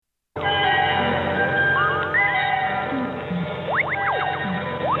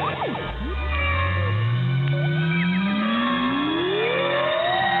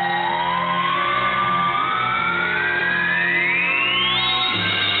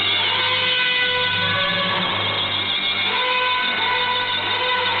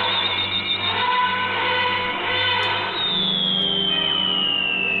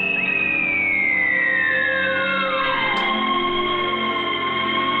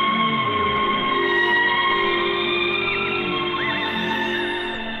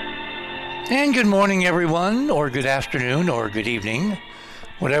And good morning, everyone, or good afternoon, or good evening,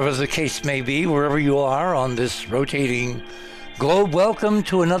 whatever the case may be, wherever you are on this rotating globe. Welcome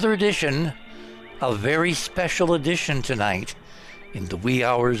to another edition, a very special edition tonight, in the wee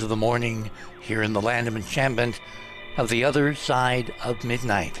hours of the morning, here in the land of enchantment of the other side of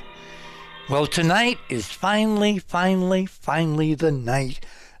midnight. Well, tonight is finally the night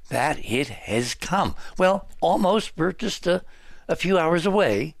that it has come. Well, almost. We're just a few hours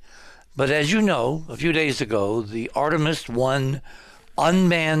away. But as you know, a few days ago, the Artemis 1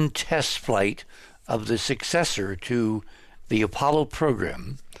 unmanned test flight of the successor to the Apollo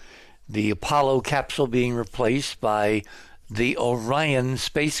program, the Apollo capsule being replaced by the Orion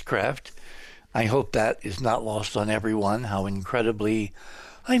spacecraft. I hope that is not lost on everyone, how incredibly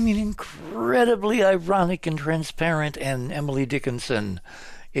ironic and transparent and Emily Dickinson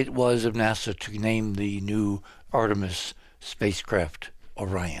it was of NASA to name the new Artemis spacecraft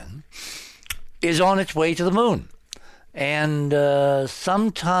Orion, is on its way to the moon. And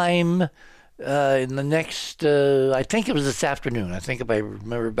sometime in the next, I think it was this afternoon, I think if I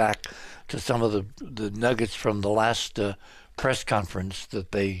remember back to some of the nuggets from the last press conference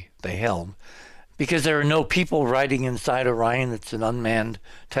that they held, because there are no people riding inside Orion. It's an unmanned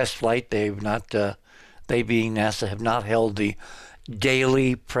test flight. They've not, they being NASA, have not held the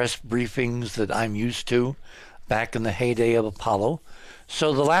daily press briefings that I'm used to back in the heyday of Apollo.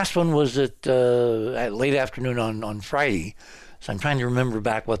 So the last one was at late afternoon on Friday. So I'm trying to remember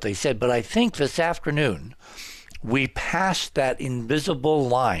back what they said. But I think this afternoon we passed that invisible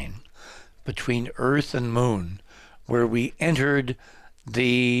line between Earth and Moon, where we entered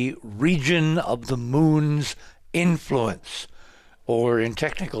the region of the moon's influence, or in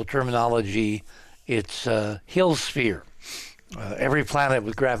technical terminology, it's Hill sphere. Every planet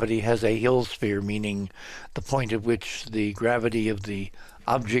with gravity has a Hill sphere, meaning the point at which the gravity of the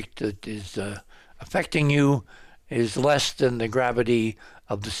object that is affecting you is less than the gravity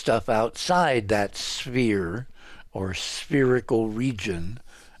of the stuff outside that sphere or spherical region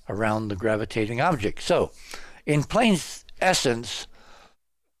around the gravitating object. So, in plain essence,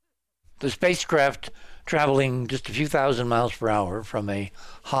 the spacecraft traveling just a few thousand miles per hour from a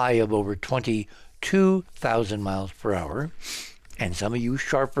high of over 22,000 miles per hour. And some of you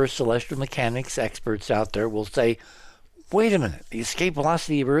sharper celestial mechanics experts out there will say, wait a minute, the escape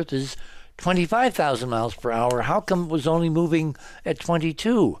velocity of Earth is 25,000 miles per hour. How come it was only moving at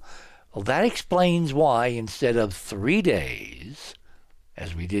 22? Well, that explains why instead of 3 days,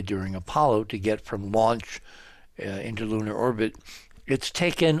 as we did during Apollo to get from launch into lunar orbit, it's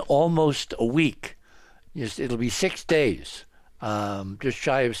taken almost a week. It'll be 6 days. Just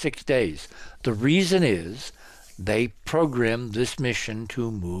shy of 6 days. The reason is they programmed this mission to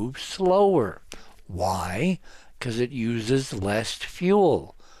move slower. Why? Because it uses less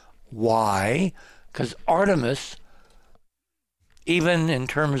fuel. Why? Because Artemis, even in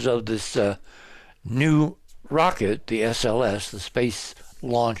terms of this new rocket, the SLS, the Space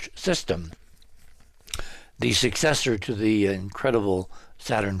Launch System, the successor to the incredible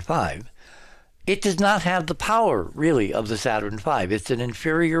Saturn V, it does not have the power, really, of the Saturn V. It's an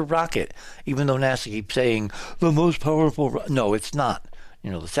inferior rocket, even though NASA keeps saying the most powerful. No, it's not.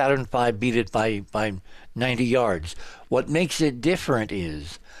 The Saturn V beat it by 90 yards. What makes it different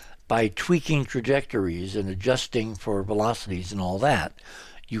is by tweaking trajectories and adjusting for velocities and all that,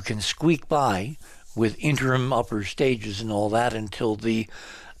 you can squeak by with interim upper stages and all that until the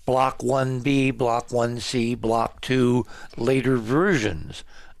Block 1B, Block 1C, Block 2 later versions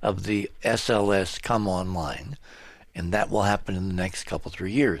of the SLS come online, and that will happen in the next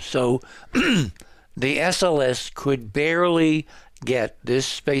 3 years. So the SLS could barely get this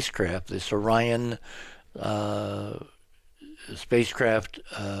spacecraft, this Orion spacecraft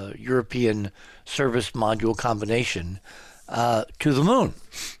European service module combination to the moon.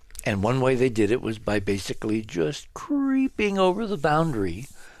 And one way they did it was by basically just creeping over the boundary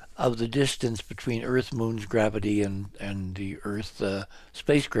of the distance between Earth-Moon's gravity and the Earth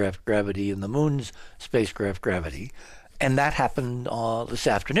spacecraft gravity and the Moon's spacecraft gravity. And that happened this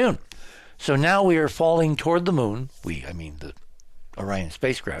afternoon. So now we are falling toward the moon, the Orion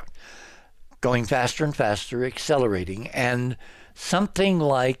spacecraft, going faster and faster, accelerating, and something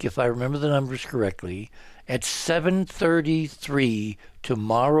like, if I remember the numbers correctly, at 7:33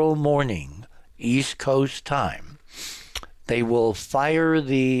 tomorrow morning, East Coast time, they will fire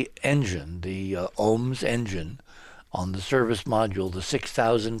the engine, the OMS engine, on the service module, the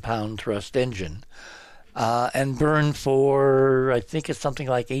 6,000-pound thrust engine, and burn for, I think it's something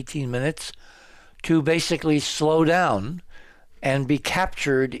like 18 minutes, to basically slow down and be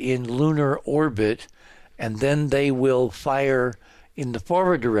captured in lunar orbit, and then they will fire in the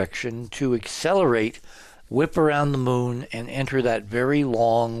forward direction to accelerate, whip around the moon, and enter that very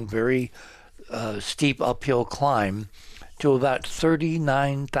long, very steep uphill climb to about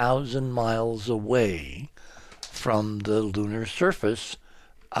 39,000 miles away from the lunar surface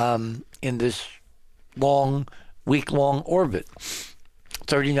in this long, week-long orbit.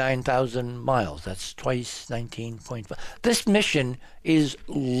 39,000 miles. That's twice 19.5. This mission is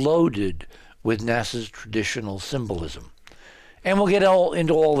loaded with NASA's traditional symbolism. And we'll get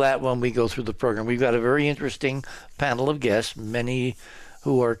into all that when we go through the program. We've got a very interesting panel of guests, many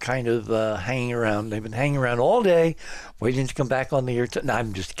who are kind of hanging around. They've been hanging around all day, waiting to come back on the air. No,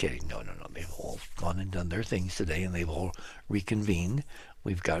 I'm just kidding. No. They've all gone and done their things today, and they've all reconvened.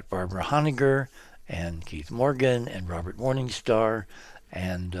 We've got Barbara Honegger and Keith Morgan and Robert Morningstar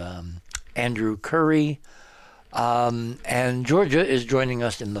and Andrew Curry. And Georgia is joining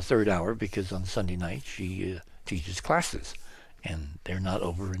us in the third hour because on Sunday night she teaches classes, and they're not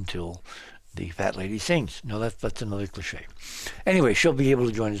over until the fat lady sings. No, that's another cliche. Anyway, she'll be able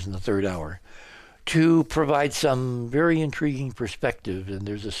to join us in the third hour to provide some very intriguing perspective. And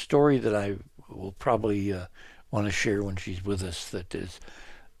there's a story that I will probably want to share when she's with us that is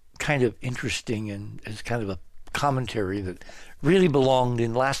kind of interesting and is kind of a commentary that really belonged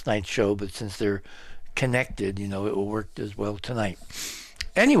in last night's show, but since they're connected, it will work as well tonight.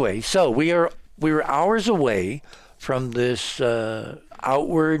 Anyway, so we were hours away from this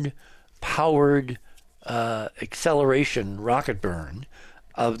outward powered acceleration rocket burn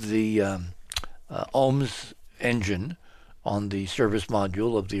of the OMS engine on the service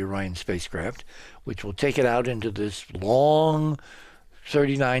module of the Orion spacecraft, which will take it out into this long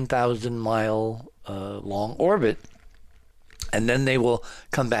 39,000 mile long orbit, and then they will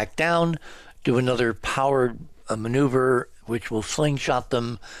come back down, do another powered maneuver, which will slingshot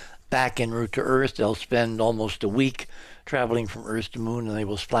them back en route to Earth. They'll spend almost a week traveling from Earth to Moon, and they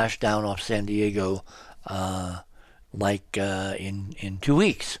will splash down off San Diego in 2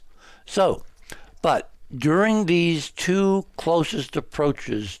 weeks. So, but during these two closest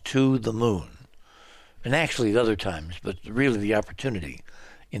approaches to the Moon, and actually at other times, but really the opportunity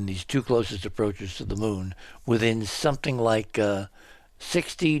in these two closest approaches to the Moon, within something like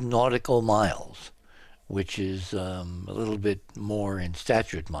 60 nautical miles, which is a little bit more in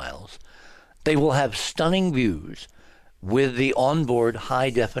statute miles, they will have stunning views with the onboard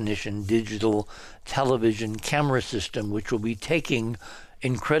high-definition digital television camera system, which will be taking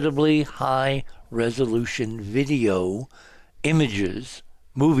incredibly high-resolution video images,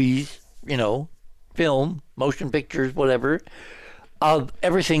 movies, film, motion pictures, whatever, of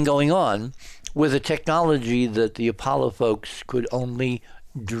everything going on with a technology that the Apollo folks could only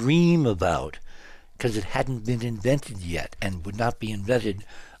dream about because it hadn't been invented yet and would not be invented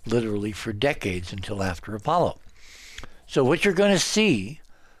literally for decades until after Apollo. So what you're going to see,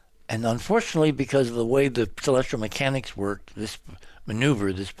 and unfortunately because of the way the celestial mechanics work, this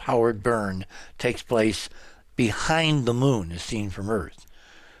maneuver, this powered burn, takes place behind the Moon as seen from Earth.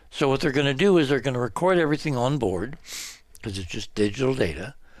 So what they're going to do is they're going to record everything on board, because it's just digital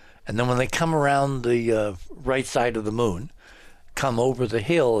data, and then when they come around the right side of the Moon, come over the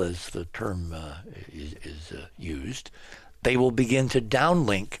hill, as the term is used, they will begin to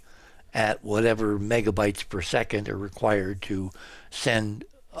downlink at whatever megabytes per second are required to send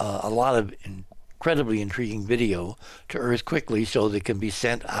a lot of incredibly intriguing video to Earth quickly so they can be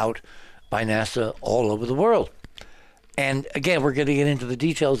sent out by NASA all over the world. And again, we're going to get into the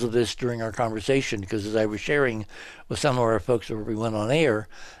details of this during our conversation because as I was sharing with some of our folks before we went on air,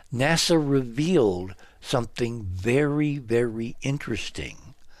 NASA revealed something very, very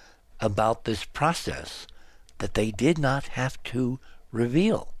interesting about this process that they did not have to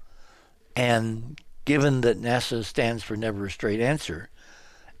reveal. And given that NASA stands for Never a Straight Answer,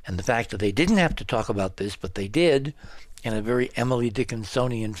 and the fact that they didn't have to talk about this, but they did in a very Emily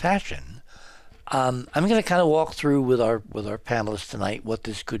Dickinsonian fashion, I'm going to kind of walk through with our panelists tonight what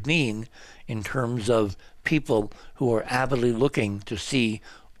this could mean in terms of people who are avidly looking to see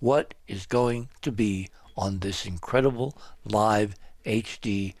what is going to be on this incredible live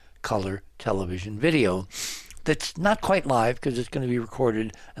HD color television video that's not quite live because it's going to be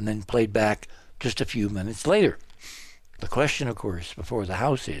recorded and then played back just a few minutes later. The question, of course, before the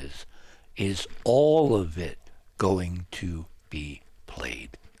House is all of it going to be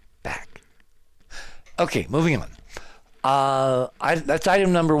played back? Okay, moving on. That's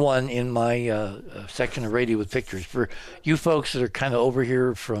item number one in my section of Radio with Pictures. For you folks that are kind of over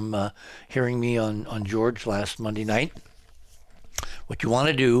here from hearing me on George last Monday night, what you want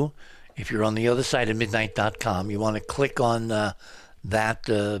to do, if you're on the other side of midnight.com, you want to click on that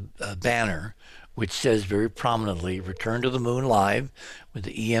banner which says very prominently, Return to the Moon Live with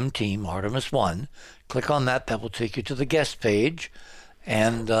the EM team, Artemis 1. Click on that. That will take you to the guest page.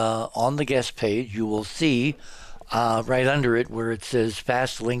 And on the guest page, you will see right under it where it says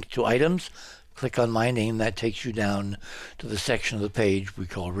Fast Link to Items. Click on my name. That takes you down to the section of the page we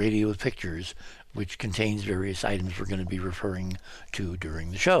call Radio with Pictures, which contains various items we're going to be referring to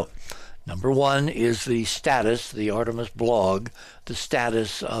during the show. Number one is the status, the Artemis blog, the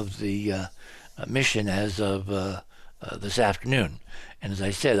status of the mission as of this afternoon. And as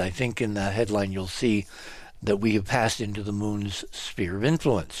I said, I think in the headline you'll see that we have passed into the moon's sphere of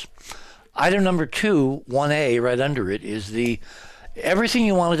influence. Item number 2, 1A, right under it, is the everything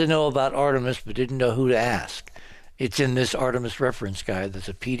you wanted to know about Artemis but didn't know who to ask. It's in this Artemis reference guide. That's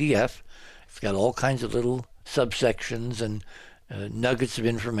a PDF. It's got all kinds of little subsections and nuggets of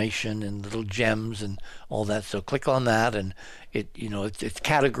information and little gems and all that. So click on that, and it's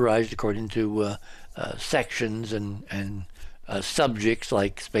categorized according to sections and subjects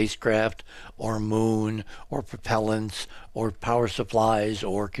like spacecraft or moon or propellants or power supplies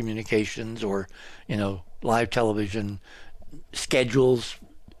or communications or live television schedules,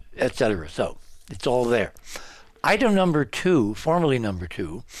 etc. So it's all there. Item number 2, formerly number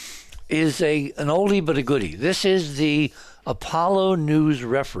 2, is an oldie but a goodie. This is the Apollo News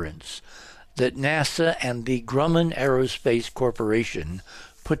reference that NASA and the Grumman Aerospace Corporation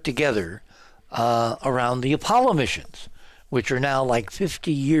put together around the Apollo missions, which are now like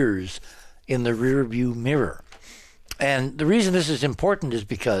 50 years in the rearview mirror. And the reason this is important is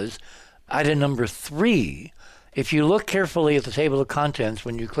because item number 3, if you look carefully at the table of contents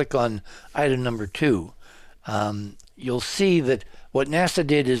when you click on item number 2, you'll see that what NASA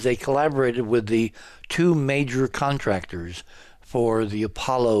did is they collaborated with the 2 major contractors for the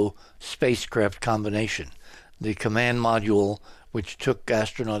Apollo spacecraft combination. The command module, which took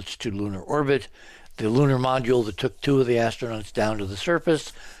astronauts to lunar orbit, the lunar module that took 2 of the astronauts down to the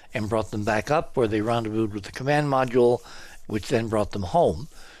surface and brought them back up, where they rendezvoused with the command module, which then brought them home.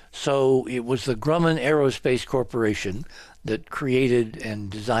 So it was the Grumman Aerospace Corporation that created and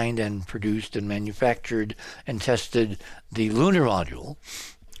designed and produced and manufactured and tested the lunar module.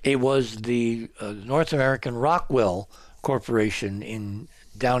 It was the North American Rockwell Corporation in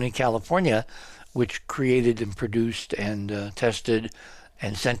Downey, California, which created and produced and tested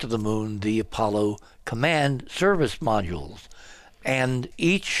and sent to the moon the Apollo command service modules. And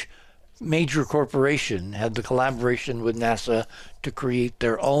each major corporation had the collaboration with NASA to create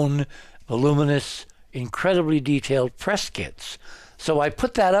their own voluminous, incredibly detailed press kits. So I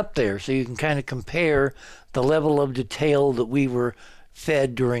put that up there so you can kind of compare the level of detail that we were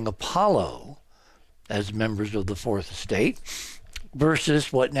fed during Apollo as members of the Fourth Estate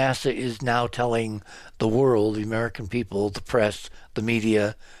versus what NASA is now telling the world, the American people, the press, the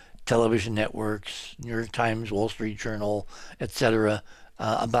media, television networks, New York Times, Wall Street Journal, etc.,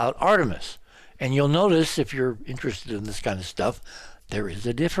 about Artemis. And you'll notice, if you're interested in this kind of stuff, there is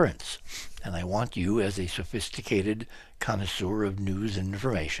a difference. And I want you, as a sophisticated connoisseur of news and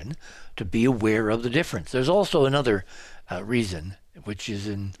information, to be aware of the difference. There's also another reason, which is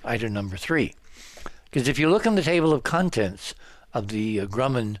in item number 3. Because if you look in the table of contents of the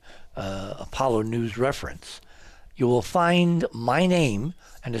Grumman Apollo News reference, you will find my name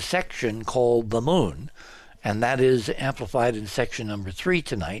and a section called The Moon, and that is amplified in section number 3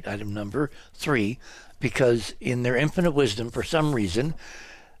 tonight, item number 3, because in their infinite wisdom, for some reason,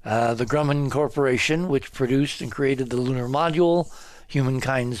 the Grumman Corporation, which produced and created the lunar module,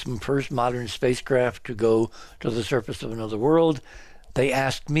 humankind's first modern spacecraft to go to the surface of another world, they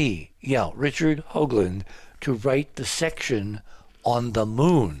asked me, Richard Hoagland, to write the section on the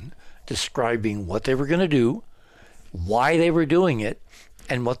moon describing what they were going to do, why they were doing it,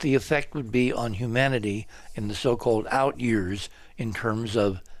 and what the effect would be on humanity in the so-called out years in terms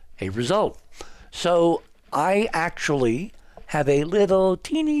of a result. So I actually have a little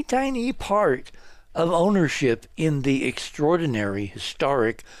teeny tiny part of ownership in the extraordinary,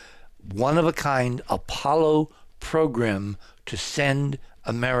 historic, one-of-a-kind Apollo program to send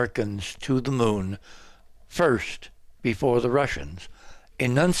Americans to the moon first before the Russians,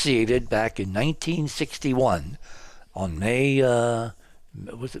 enunciated back in 1961 on May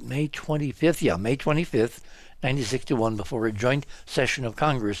 25th? Yeah, May 25th, 1961, before a joint session of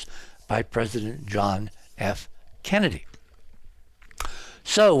Congress by President John F. Kennedy.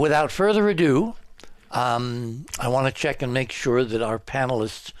 So, without further ado, I want to check and make sure that our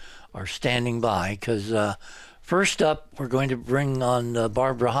panelists are standing by, because first up, we're going to bring on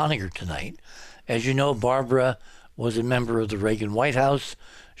Barbara Honegger tonight. As you know, Barbara was a member of the Reagan White House.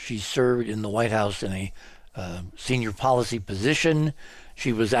 She served in the White House in a senior policy position.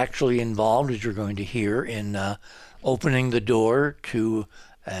 She was actually involved, as you're going to hear, in opening the door to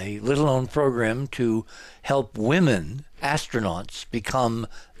a little-known program to help women astronauts become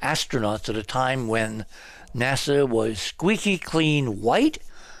astronauts at a time when NASA was squeaky clean white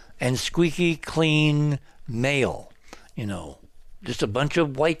and squeaky clean male. Just a bunch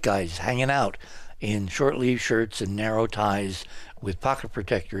of white guys hanging out in short-sleeve shirts and narrow ties with pocket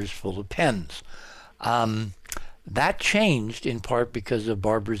protectors full of pens. That changed in part because of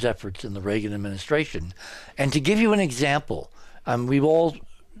Barbara's efforts in the Reagan administration. And to give you an example, we've all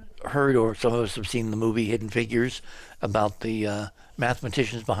heard, or some of us have seen the movie Hidden Figures, about the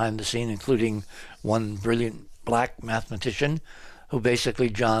mathematicians behind the scene, including one brilliant black mathematician who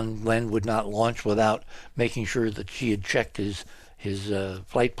basically John Glenn would not launch without making sure that she had checked his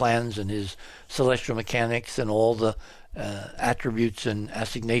flight plans and his celestial mechanics and all the attributes and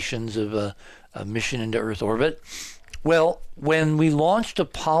assignations of a mission into Earth orbit. Well, when we launched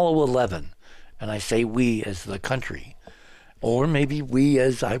Apollo 11, and I say we as the country, or maybe we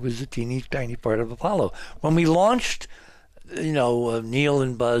as I was a teeny tiny part of Apollo, when we launched, Neil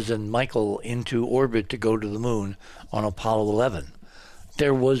and Buzz and Michael into orbit to go to the moon on Apollo 11,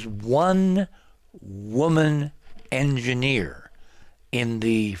 there was one woman engineer in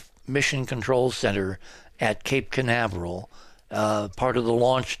the Mission Control Center at Cape Canaveral, part of the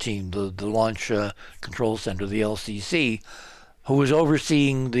launch team, the Launch Control Center, the LCC, who was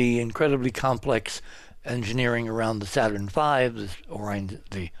overseeing the incredibly complex engineering around the Saturn V,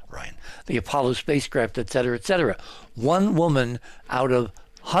 the Apollo spacecraft, et cetera, et cetera. One woman out of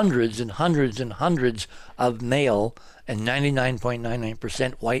hundreds and hundreds and hundreds of male and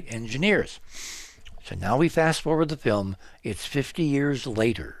 99.99% white engineers. So now we fast forward the film. It's 50 years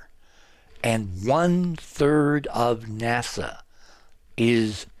later, and 1/3 of NASA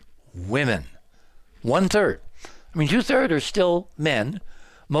is women. 1/3. I mean, 2/3 are still men.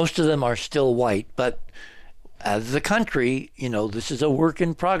 Most of them are still white, but as a country, this is a work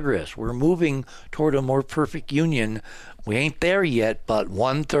in progress. We're moving toward a more perfect union. We ain't there yet, but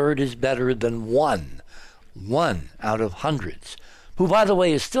 1/3 is better than one. One out of hundreds, who, by the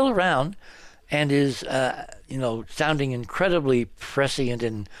way, is still around and is, sounding incredibly prescient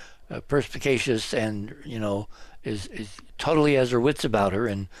and perspicacious, and is totally has her wits about her.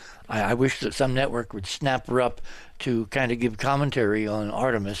 And I wish that some network would snap her up to kind of give commentary on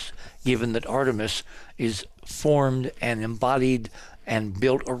Artemis, given that Artemis is formed and embodied and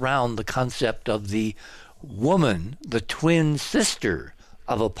built around the concept of the woman, the twin sister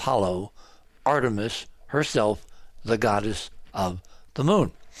of Apollo, Artemis herself, the goddess of the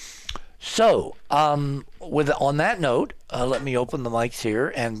moon. So, on that note, let me open the mics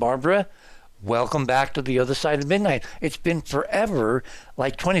here. And Barbara, welcome back to The Other Side of Midnight. It's been forever,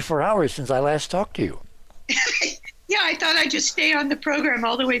 like 24 hours since I last talked to you. Yeah, I thought I'd just stay on the program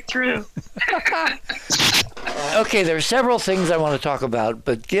all the way through. Okay, there are several things I want to talk about,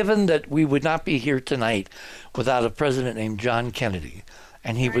 but given that we would not be here tonight without a president named John Kennedy,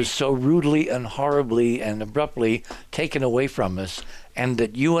 and he was so rudely and horribly and abruptly taken away from us, and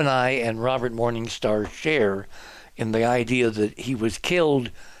that you and I and Robert Morningstar share in the idea that he was killed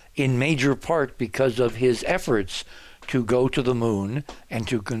in major part because of his efforts to go to the moon and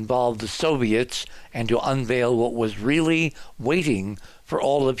to involve the Soviets and to unveil what was really waiting for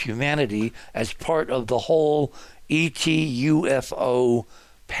all of humanity as part of the whole ET UFO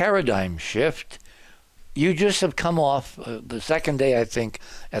paradigm shift. You just have come off the second day, I think,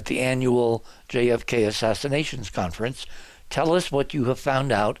 at the annual JFK Assassinations Conference. Tell us what you have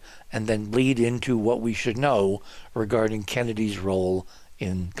found out, and then lead into what we should know regarding Kennedy's role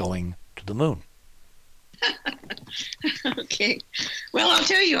in going to the moon. Okay. Well, I'll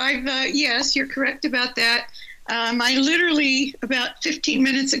tell you, yes, you're correct about that. I literally, about 15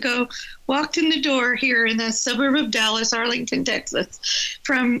 minutes ago, walked in the door here in the suburb of Dallas, Arlington, Texas,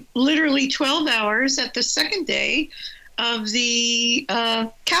 from literally 12 hours at the second day of the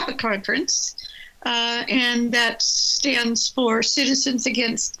CAPA conference. And that stands for Citizens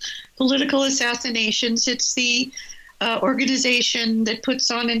Against Political Assassinations. It's the organization that puts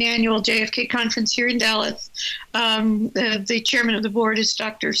on an annual JFK conference here in Dallas. The chairman of the board is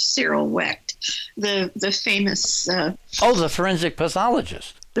Dr. Cyril Wecht, the famous... the forensic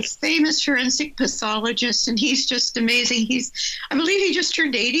pathologist. The famous forensic pathologist, and he's just amazing. I believe he just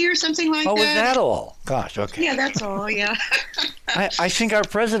turned 80 or something like that. Oh, is that all? Gosh, okay. Yeah, that's all, yeah. I think our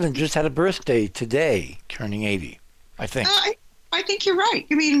president just had a birthday today, turning 80, I think. I think you're right.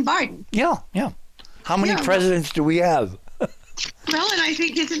 You mean Biden? Yeah. How many presidents do we have? Well, and I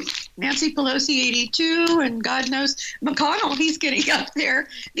think isn't Nancy Pelosi 82, and God knows McConnell, he's getting up there.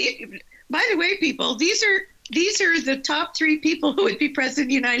 By the way, people, these are these are the top 3 people who would be president of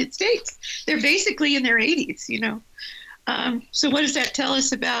the United States. They're basically in their 80s, you know. So what does that tell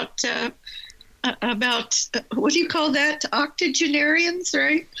us about what do you call that? Octogenarians,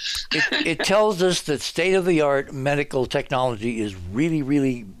 right? It tells us that state-of-the-art medical technology is really,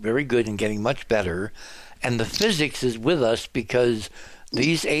 really very good and getting much better. And the physics is with us because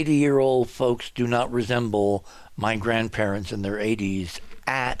these 80-year-old folks do not resemble my grandparents in their 80s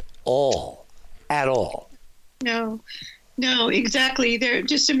at all. At all. No, exactly. They're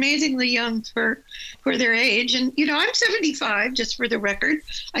just amazingly young for their age. And, you know, I'm 75, just for the record.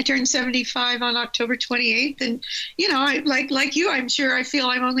 I turned 75 on October 28th. And, you know, I like you, I'm sure I feel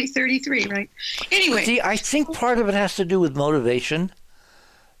I'm only 33, right? Anyway. See, I think part of it has to do with motivation.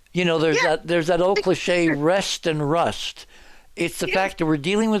 You know, there's that old cliche, rest and rust. It's the fact that we're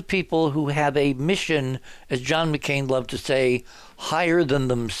dealing with people who have a mission, as John McCain loved to say, higher than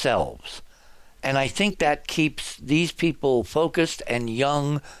themselves. And I think that keeps these people focused and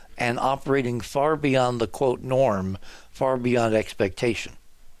young and operating far beyond the, quote, norm, far beyond expectation.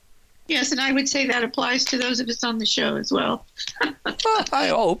 Yes, and I would say that applies to those of us on the show as well. I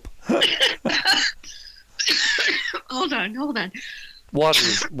hope. Hold on.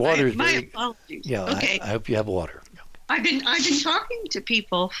 Water's my very, apologies. yeah, okay. I hope you have water. I've been talking to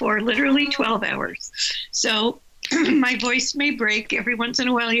people for literally 12 hours. So my voice may break every once in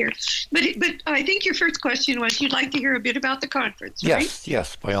a while here. But I think your first question was you'd like to hear a bit about the conference, right?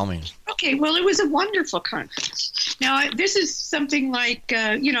 Yes, by all means. Okay, well, it was a wonderful conference. Now, this is something like,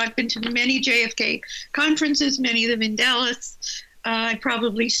 I've been to many JFK conferences, many of them in Dallas. I've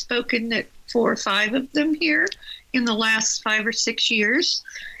probably spoken at 4 or 5 of them here in the last 5 or 6 years.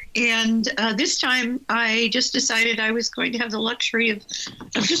 And this time I just decided I was going to have the luxury of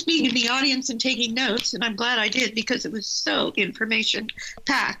just being in the audience and taking notes. And I'm glad I did because it was so information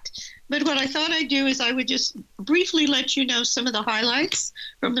packed. But what I thought I'd do is I would just briefly let you know some of the highlights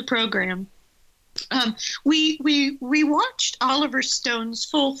from the program. We watched Oliver Stone's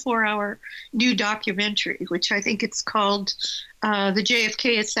full 4-hour new documentary, which I think it's called The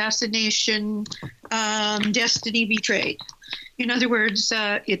JFK Assassination, Destiny Betrayed. In other words,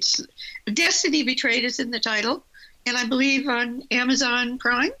 it's Destiny Betrayed is in the title, and I believe on Amazon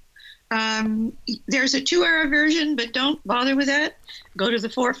Prime. There's a 2-hour version, but don't bother with that. Go to the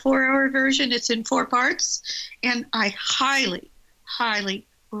 4-hour version. It's in 4 parts, and I highly, highly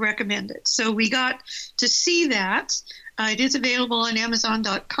recommend it. So we got to see that. It is available on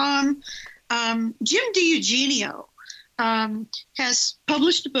Amazon.com. Jim DiEugenio has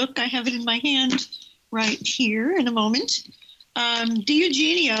published a book. I have it in my hand right here in a moment.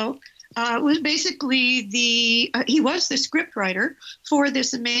 DiEugenio was basically he was the script writer for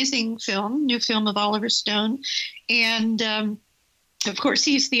this amazing new film of Oliver Stone. And of course,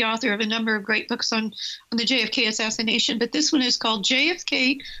 he's the author of a number of great books on the JFK assassination. But this one is called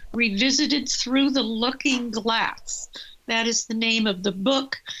JFK Revisited Through the Looking Glass. That is the name of the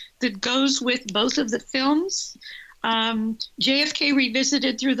book that goes with both of the films. JFK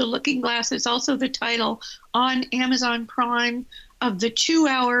Revisited Through the Looking Glass is also the title on Amazon Prime of the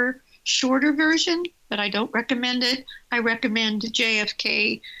 2-hour shorter version, but I don't recommend it. I recommend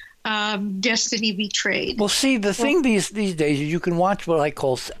JFK Destiny Betrayed. Well, see, the thing these days is you can watch what I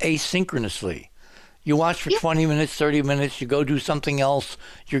call asynchronously. You watch for 20 minutes, 30 minutes, you go do something else,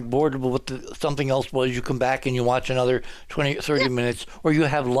 you're bored of what something else was, you come back and you watch another 20, 30 minutes, or you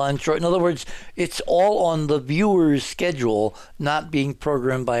have lunch. Or in other words, it's all on the viewer's schedule, not being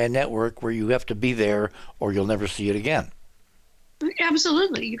programmed by a network where you have to be there or you'll never see it again.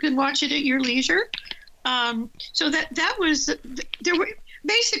 Absolutely. You can watch it at your leisure. So that was, there were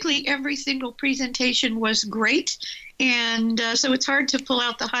basically every single presentation was great. And so it's hard to pull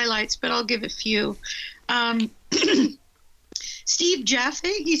out the highlights, but I'll give a few. Steve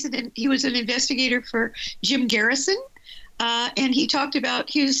Jaffe, he was an investigator for Jim Garrison. And he talked about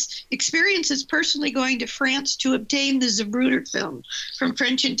his experiences personally going to France to obtain the Zapruder film from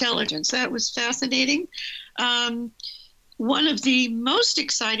French intelligence. That was fascinating. One of the most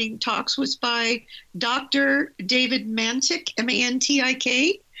exciting talks was by Dr. David Mantik,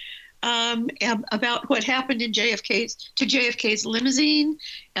 M-A-N-T-I-K, about what happened in JFK's limousine.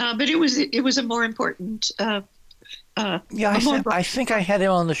 But it was a more important. I think I had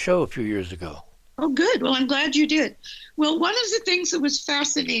him on the show a few years ago. Oh, good. Well, I'm glad you did. Well, one of the things that was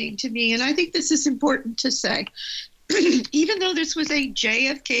fascinating to me, and I think this is important to say, even though this was a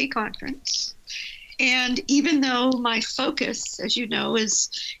JFK conference, and even though my focus, as you know, is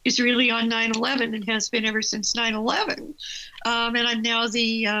really on 9/11 and has been ever since 9/11, and I'm now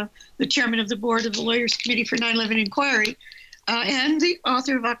the chairman of the board of the Lawyers Committee for 9/11 Inquiry, and the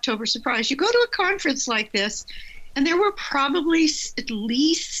author of October Surprise. You go to a conference like this, and there were probably at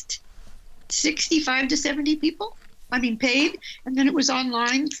least 65 to 70 people. I mean, paid, and then it was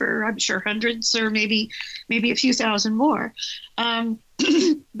online for, I'm sure, hundreds or maybe a few thousand more. But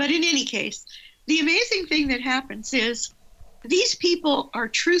in any case, the amazing thing that happens is these people are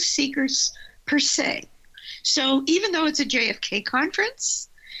truth seekers per se. So even though it's a JFK conference,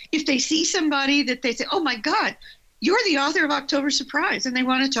 if they see somebody that they say, oh my God, you're the author of October Surprise, and they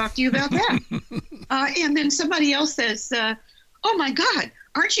want to talk to you about that. And then somebody else says, oh my God,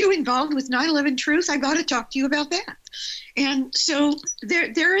 aren't you involved with 9/11 Truth? I got to talk to you about that. And so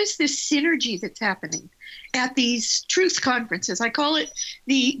there is this synergy that's happening at these truth conferences. I call it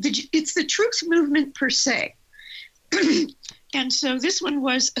it's the truth movement per se. And so this one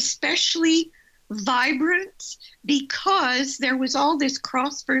was especially vibrant because there was all this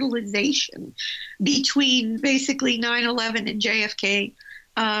cross-fertilization between basically 9/11 and JFK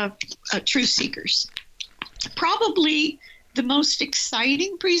truth seekers. Probably the most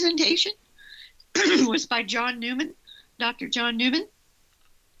exciting presentation was by John Newman, Dr. John Newman.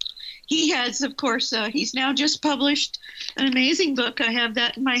 He has, of course, he's now just published an amazing book. I have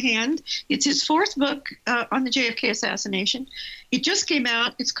that in my hand. It's his fourth book on the JFK assassination. It just came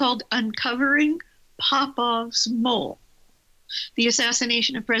out. It's called Uncovering Popov's Mole, the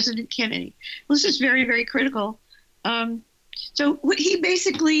assassination of President Kennedy. Well, this is very, very critical. So what he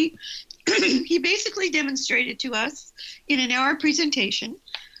basically demonstrated to us in an hour presentation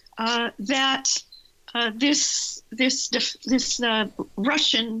that this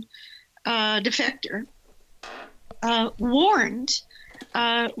Russian defector warned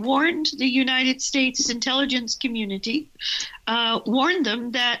the United States intelligence community, warned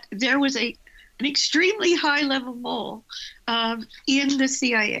them that there was an extremely high-level mole in the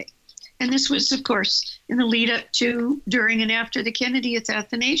CIA. And this was, of course, in the lead up to, during, and after the Kennedy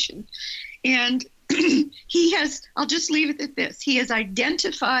assassination. And he has, I'll just leave it at this, he has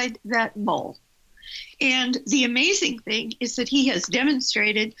identified that mole. And the amazing thing is that he has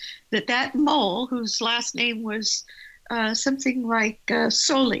demonstrated that that mole, whose last name was something like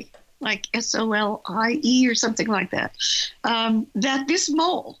Solie, like Solie or something like that, that this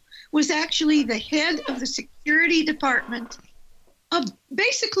mole was actually the head of the security department,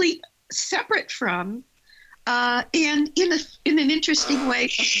 basically separate from, and in an interesting way,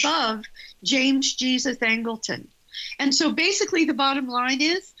 above James Jesus Angleton. And so basically the bottom line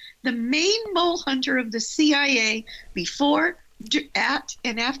is the main mole hunter of the CIA before, at,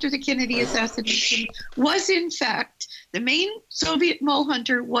 and after the Kennedy assassination was, in fact, the main Soviet mole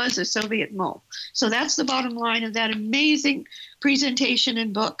hunter was a Soviet mole. So that's the bottom line of that amazing presentation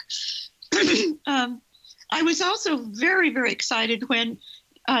and book. I was also very, very excited when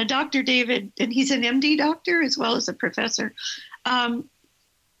Dr. David, and he's an MD doctor as well as a professor,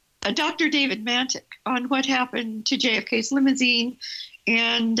 Dr. David Mantik, on what happened to JFK's limousine,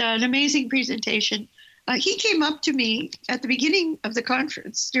 and an amazing presentation. He came up to me at the beginning of the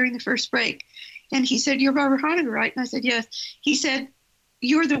conference during the first break, and he said, "You're Barbara Honegger, right?" And I said, "Yes." He said,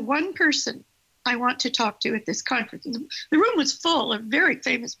 "You're the one person I want to talk to at this conference." And the room was full of very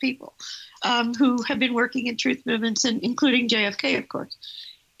famous people who have been working in truth movements, and including JFK, of course.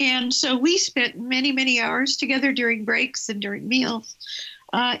 And so we spent many, many hours together during breaks and during meals.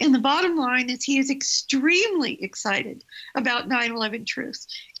 And the bottom line is he is extremely excited about 9/11 Truth.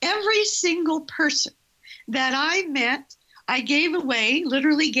 Every single person that I met, I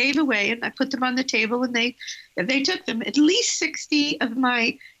literally gave away, and I put them on the table, and they took them, at least 60 of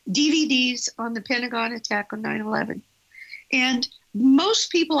my DVDs on the Pentagon attack on 9/11. And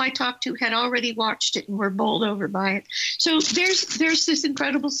most people I talked to had already watched it and were bowled over by it. So there's this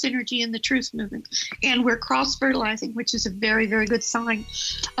incredible synergy in the truth movement, and we're cross-fertilizing, which is a very, very good sign.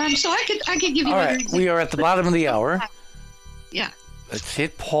 So I could give you. All right, we are at the bottom of the hour. Yeah. Let's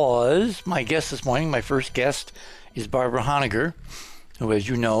hit pause. My guest this morning, my first guest, is Barbara Honegger, who, as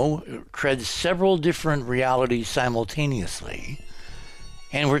you know, treads several different realities simultaneously.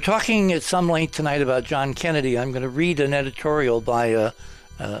 And we're talking at some length tonight about John Kennedy. I'm going to read an editorial by a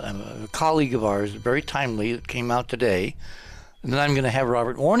colleague of ours, very timely, that came out today. And then I'm going to have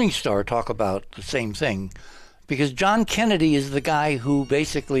Robert Morningstar talk about the same thing. Because John Kennedy is the guy who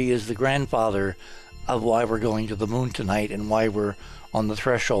basically is the grandfather of why we're going to the moon tonight and why we're on the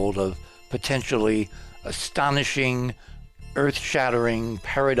threshold of potentially astonishing, earth-shattering,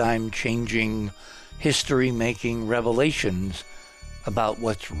 paradigm-changing, history-making revelations about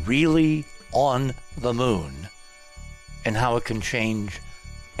what's really on the moon and how it can change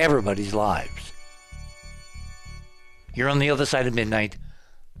everybody's lives. You're on the other side of midnight.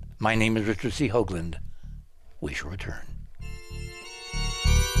 My name is Richard C. Hoagland. We shall return.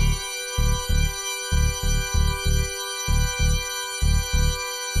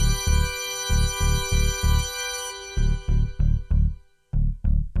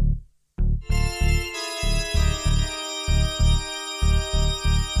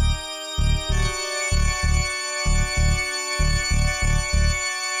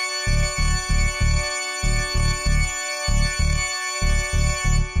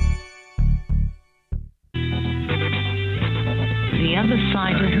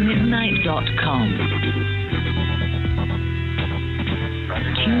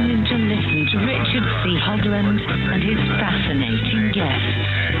 Tune in to listen to Richard C. Hogland and his fascinating guests.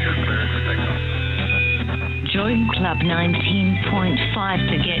 Join Club 19.5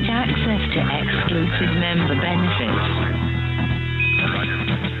 to get access to exclusive member benefits.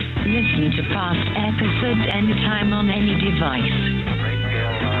 Listen to past episodes anytime on any device.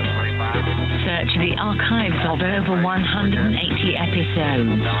 Search the archives of over 180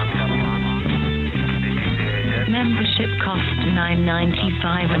 episodes. Membership costs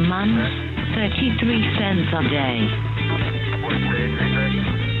 $9.95 a month, 33 cents a day.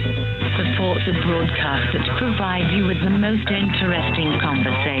 Support the broadcast that provide you with the most interesting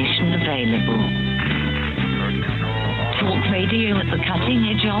conversation available. Talk radio at the cutting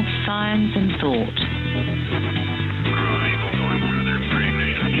edge of science and thought.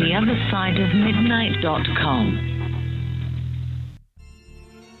 TheOtherSideOfMidnight.com.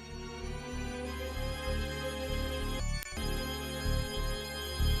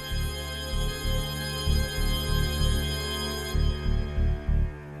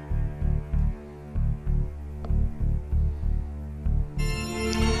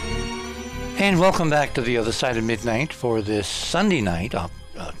 And welcome back to The Other Side of Midnight for this Sunday night,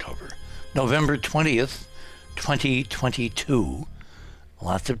 November 20th, 2022.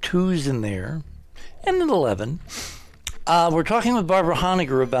 Lots of twos in there, and an 11. We're talking with Barbara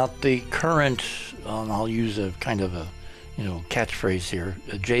Honegger about the current, I'll use a kind of a, catchphrase here,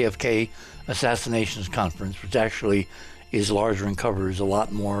 a JFK Assassinations Conference, which actually is larger and covers a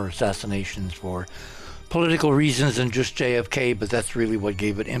lot more assassinations for political reasons than just JFK, but that's really what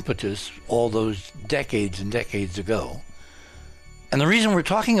gave it impetus all those decades and decades ago. And the reason we're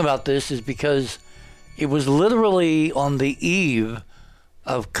talking about this is because it was literally on the eve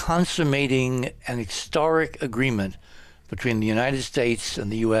of consummating an historic agreement between the United States and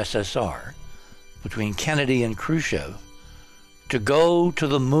the USSR, between Kennedy and Khrushchev, to go to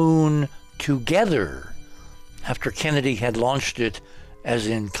the moon together after Kennedy had launched it as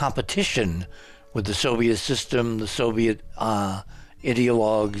in competition with the Soviet system, the Soviet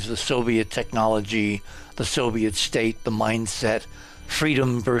ideologues, the Soviet technology, the Soviet state, the mindset,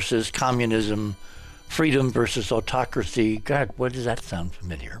 freedom versus communism, freedom versus autocracy. God, what does that sound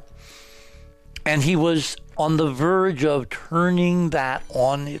familiar? And he was on the verge of turning that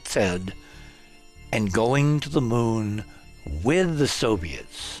on its head and going to the moon with the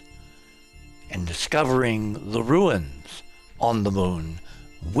Soviets and discovering the ruins on the moon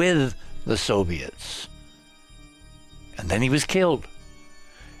with the Soviets. And then he was killed.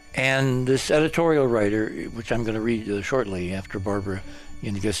 And this editorial writer, which I'm going to read shortly after Barbara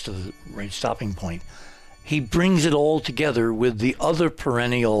gets to the right stopping point, he brings it all together with the other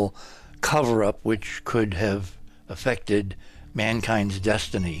perennial cover-up which could have affected mankind's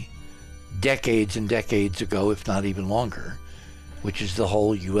destiny decades and decades ago, if not even longer, which is the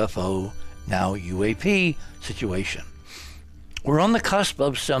whole UFO, now UAP situation. We're on the cusp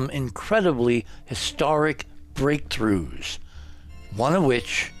of some incredibly historic breakthroughs, one of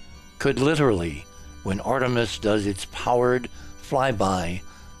which could literally, when Artemis does its powered flyby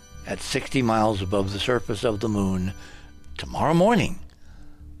at 60 miles above the surface of the moon tomorrow morning,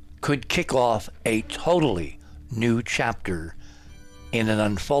 could kick off a totally new chapter in an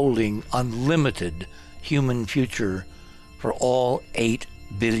unfolding, unlimited human future for all 8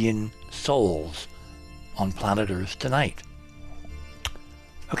 billion souls on planet Earth tonight.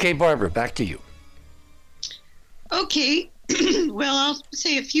 Okay, Barbara, back to you. Okay. Well, I'll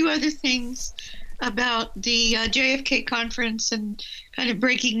say a few other things about the JFK conference and kind of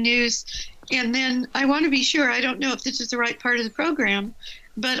breaking news. And then I want to be sure, I don't know if this is the right part of the program,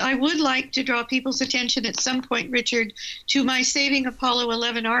 but I would like to draw people's attention at some point, Richard, to my Saving Apollo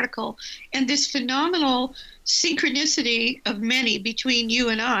 11 article and this phenomenal synchronicity of many between you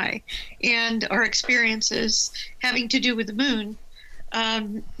and I and our experiences having to do with the moon.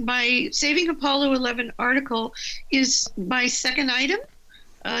 My Saving Apollo 11 article is my second item,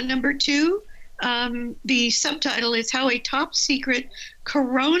 number 2. The subtitle is How a Top Secret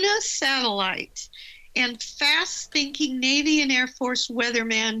Corona Satellite and Fast-Thinking Navy and Air Force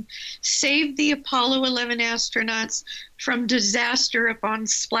Weatherman Saved the Apollo 11 astronauts from Disaster Upon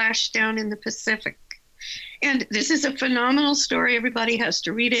Splashdown in the Pacific. And this is a phenomenal story. Everybody has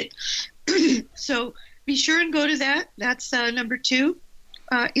to read it. So be sure and go to that. That's number 2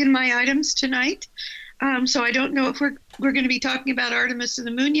 in my items tonight. So I don't know if we're going to be talking about Artemis and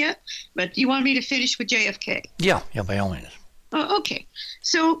the moon yet, but you want me to finish with JFK? Yeah, by all means. Okay.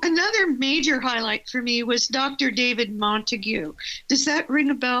 So another major highlight for me was Dr. David Montague. Does that ring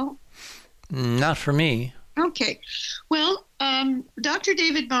a bell? Not for me. Okay. Well, Dr.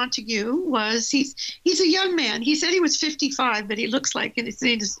 David Montague he's a young man. He said he was 55, but he looks like in his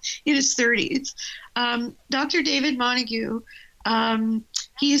 30s. Dr. David Montague,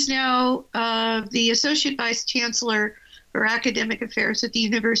 he is now the Associate Vice Chancellor for Academic Affairs at the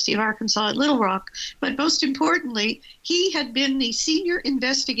University of Arkansas at Little Rock. But most importantly, he had been the senior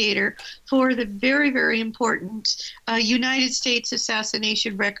investigator for the very, very important United States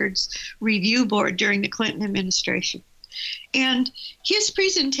Assassination Records Review Board during the Clinton administration. And his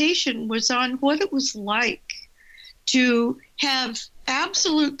presentation was on what it was like to have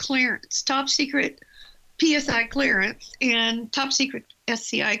absolute clearance, top secret PSI clearance and top secret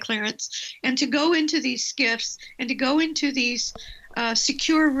SCI clearance, and to go into these SCIFs and to go into these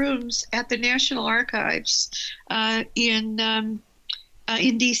secure rooms at the National Archives in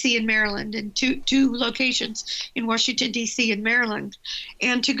D.C. and Maryland, and two locations in Washington, D.C. and Maryland,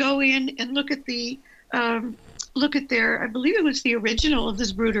 and to go in and look at their, I believe it was the original of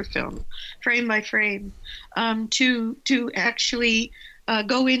this Bruder film, frame by frame, to actually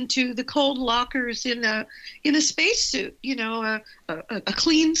go into the cold lockers in a spacesuit, a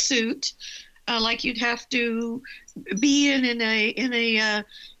clean suit, like you'd have to be in a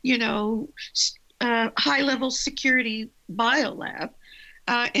high level security biolab,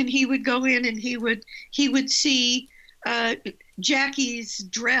 and he would go in and he would see Jackie's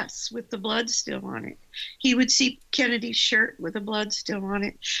dress with the blood still on it. He would see Kennedy's shirt with the blood still on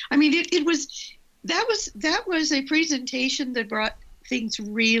it. I mean, that was a presentation that brought things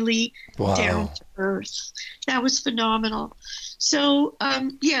really down to earth. That was phenomenal. So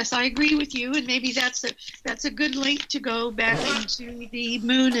yes, I agree with you, and maybe that's a good link to go back into the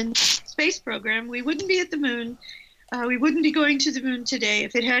moon and space program. We wouldn't be at the moon. We wouldn't be going to the moon today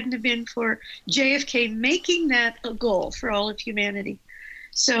if it hadn't have been for JFK making that a goal for all of humanity.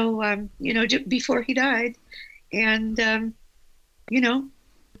 So before he died, and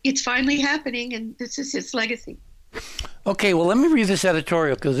it's finally happening, and this is his legacy. Okay, well, let me read this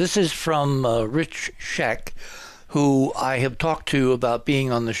editorial, because this is from Rich Sheck, who I have talked to about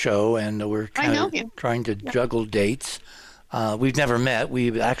being on the show, and we're kind of trying to juggle dates. We've never met.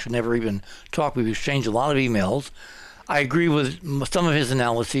 We've actually never even talked. We've exchanged a lot of emails. I agree with some of his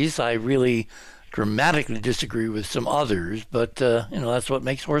analyses. I really dramatically disagree with some others, but, that's what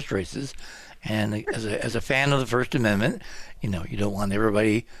makes horse races. And as a fan of the First Amendment, you don't want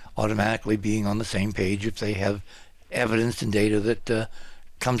everybody automatically being on the same page if they have evidence and data that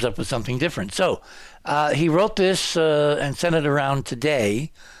comes up with something different. So he wrote this and sent it around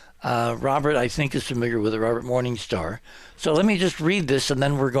today. Robert, I think, is familiar with it, Robert Morningstar. So let me just read this, and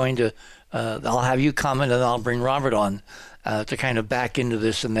then we're going to, I'll have you comment, and I'll bring Robert on to kind of back into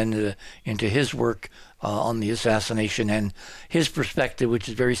this and then into his work on the assassination and his perspective, which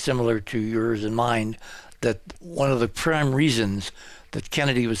is very similar to yours and mine, that one of the prime reasons that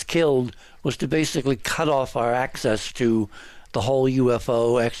Kennedy was killed was to basically cut off our access to the whole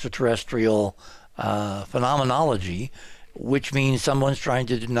UFO extraterrestrial phenomenology, which means someone's trying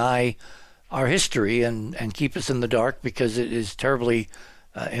to deny our history and keep us in the dark because it is terribly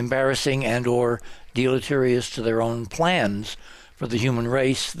embarrassing and or deleterious to their own plans for the human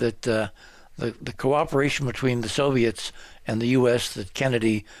race, that the cooperation between the Soviets and the U.S. that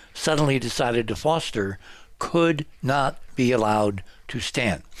Kennedy suddenly decided to foster could not be allowed to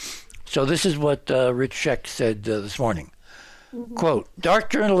stand. So this is what Rich Sheck said this morning. Mm-hmm. Quote, dark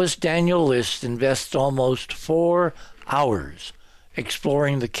journalist Daniel List invests almost 4 hours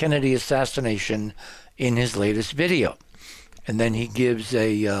exploring the Kennedy assassination in his latest video. And then he gives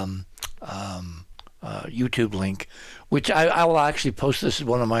a YouTube link, which I will actually post this as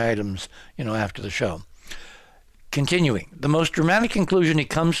one of my items, after the show. Continuing, the most dramatic conclusion he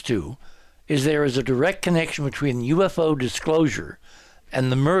comes to is there is a direct connection between UFO disclosure and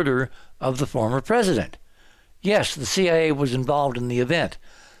the murder of the former president. Yes, the CIA was involved in the event,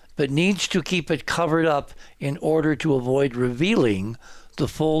 but needs to keep it covered up in order to avoid revealing the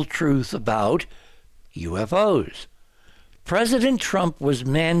full truth about UFOs. President Trump was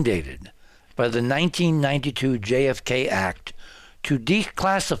mandated by the 1992 JFK Act to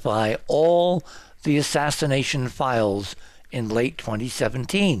declassify all the assassination files in late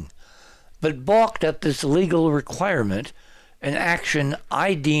 2017, but balked at this legal requirement, an action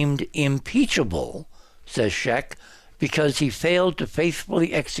I deemed impeachable, says Sheck, because he failed to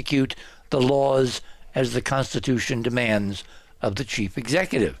faithfully execute the laws as the Constitution demands of the chief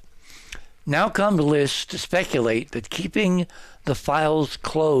executive. Now come lists to speculate that keeping the files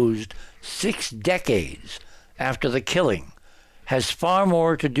closed 6 decades after the killing has far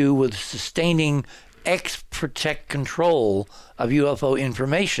more to do with sustaining ex-protect control of UFO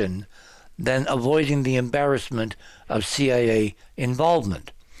information than avoiding the embarrassment of CIA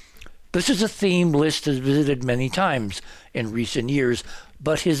involvement. This is a theme List has visited many times in recent years,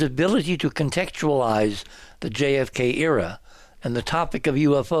 but his ability to contextualize the JFK era and the topic of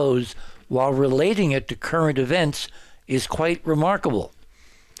UFOs while relating it to current events is quite remarkable.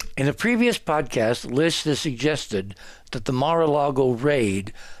 In a previous podcast, List has suggested that the Mar-a-Lago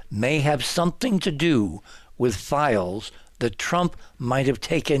raid may have something to do with files that Trump might have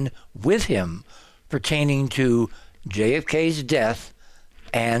taken with him pertaining to JFK's death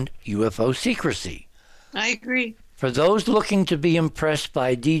and UFO secrecy. I agree. For those looking to be impressed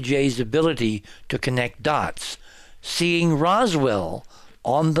by DJ's ability to connect dots, seeing Roswell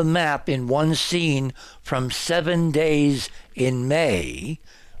on the map in one scene from 7 Days in May,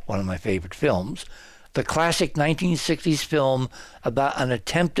 one of my favorite films, the classic 1960s film about an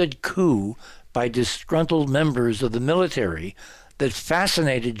attempted coup by disgruntled members of the military that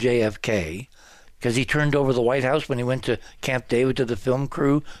fascinated JFK because he turned over the White House when he went to Camp David to the film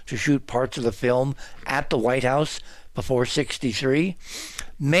crew to shoot parts of the film at the White House before '63,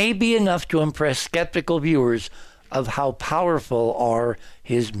 may be enough to impress skeptical viewers of how powerful are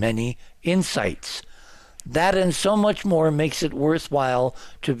his many insights. That and so much more makes it worthwhile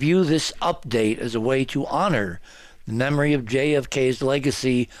to view this update as a way to honor the memory of JFK's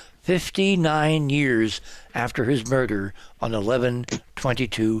legacy 59 years after his murder on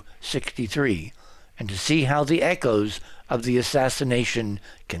 11/22/63, and to see how the echoes of the assassination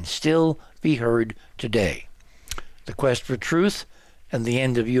can still be heard today. The quest for truth and the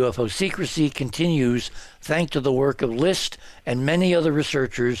end of UFO secrecy continues thanks to the work of List and many other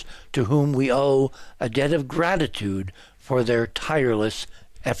researchers to whom we owe a debt of gratitude for their tireless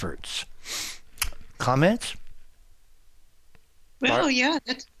efforts. Comments? Well, yeah,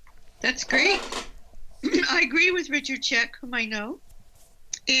 that's great. I agree with Richard Check, whom I know.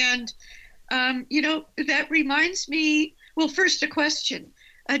 And, that reminds me, well, first a question.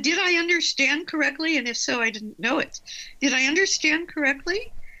 Did I understand correctly, and if so, I didn't know it, did I understand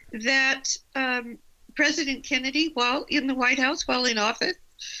correctly that President Kennedy, while in the White House, while in office,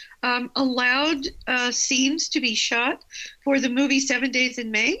 allowed scenes to be shot for the movie 7 Days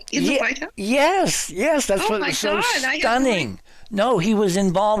in May in the White House? Yes, that's what was so stunning. No, he was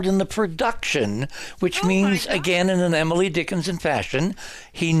involved in the production, which means, again, in an Emily Dickinson fashion,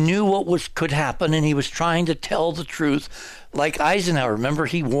 he knew what could happen, and he was trying to tell the truth. Like Eisenhower, remember,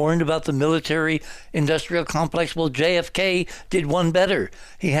 he warned about the military-industrial complex. Well, JFK did one better.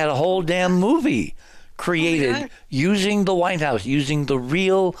 He had a whole damn movie created using the White House, using the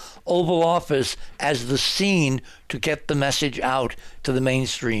real Oval Office as the scene to get the message out to the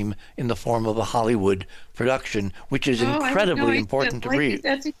mainstream in the form of a Hollywood production, which is incredibly important to read.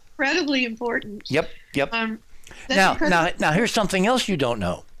 That's incredibly important. Yep. Now, here's something else you don't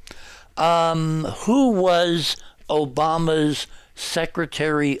know. Who was Obama's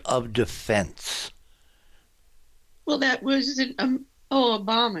Secretary of Defense? Well, that was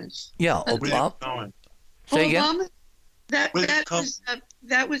Obama's. Yeah, Obama. Say again? Obama.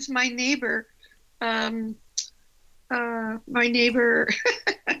 That was my neighbor. My neighbor.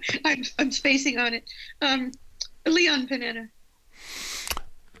 I'm spacing on it. Leon Panetta.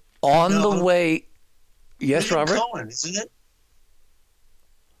 The way. Yes, Robert. Cohen, isn't it?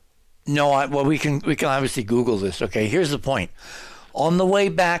 No, we can obviously Google this. Okay, here's the point. On the way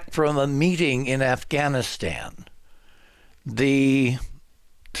back from a meeting in Afghanistan, the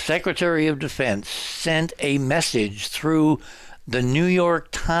Secretary of Defense sent a message through the New York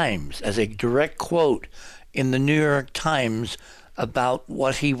Times as a direct quote in the New York Times about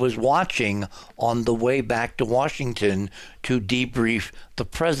what he was watching on the way back to Washington to debrief the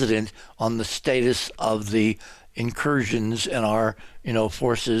president on the status of the incursions in our,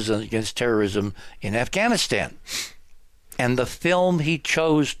 forces against terrorism in Afghanistan. And the film he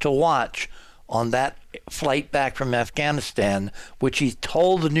chose to watch on that flight back from Afghanistan, which he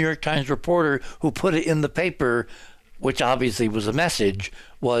told the New York Times reporter who put it in the paper, which obviously was a message,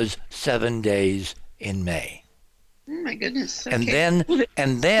 was 7 Days in May. Oh my goodness. Okay.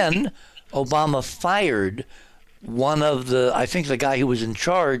 And then Obama fired one of the guy who was in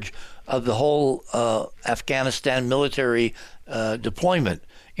charge of the whole Afghanistan military deployment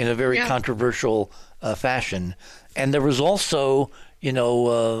in a very controversial fashion. And there was also,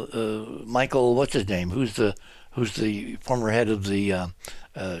 Michael, what's his name? Who's the former head of the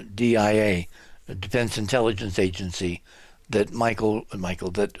DIA, Defense Intelligence Agency, that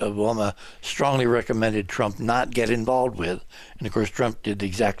that Obama strongly recommended Trump not get involved with, and of course Trump did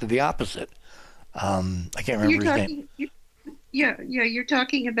exactly the opposite. I can't remember his name. You're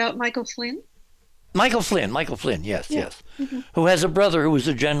talking about Michael Flynn? Michael Flynn, yes, Yeah. yes. Who has a brother who was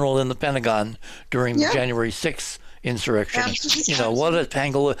a general in the Pentagon during the Yeah. January 6th insurrection. Absolutely. You know, what a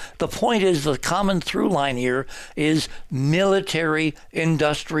tangle. The point is, the common through line here is military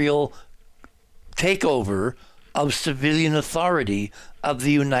industrial takeover of civilian authority of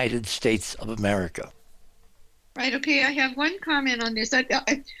the United States of America. Right. Okay. I have one comment on this. I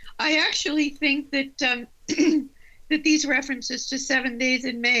actually think that that these references to 7 days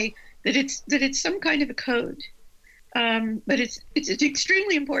in May, that it's some kind of a code. But it's an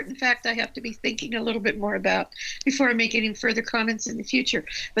extremely important fact I have to be thinking a little bit more about before I make any further comments in the future.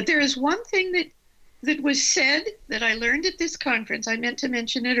 But there is one thing that was said that I learned at this conference. I meant to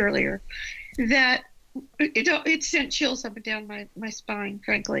mention it earlier, that it sent chills up and down my spine,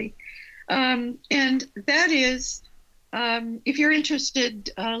 frankly. And that is, if you're interested,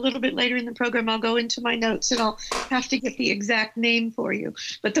 a little bit later in the program, I'll go into my notes and I'll have to get the exact name for you.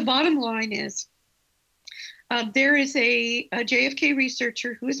 But the bottom line is, there is a JFK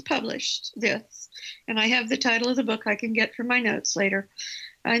researcher who has published this, and I have the title of the book I can get from my notes later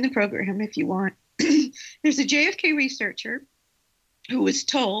in the program if you want. There's a JFK researcher who was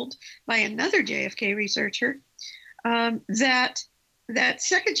told by another JFK researcher that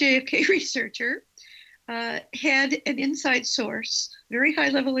second JFK researcher had an inside source, very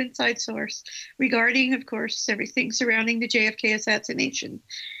high-level inside source, regarding, of course, everything surrounding the JFK assassination.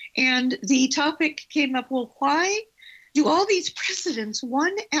 And the topic came up, well, why do all these presidents,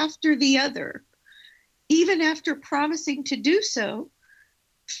 one after the other, even after promising to do so,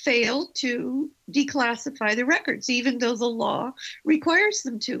 fail to declassify the records, even though the law requires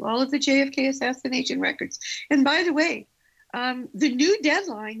them to, all of the JFK assassination records? And by the way, the new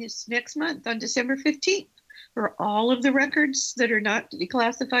deadline is next month on December 15th for all of the records that are not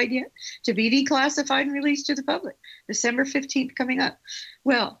declassified yet to be declassified and released to the public. December 15th coming up.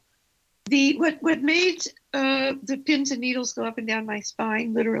 Well, what made the pins and needles go up and down my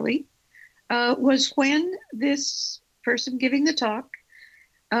spine, literally, was when this person giving the talk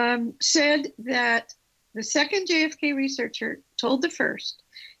said that the second JFK researcher told the first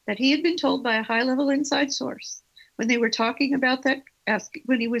that he had been told by a high-level inside source when they were talking about that,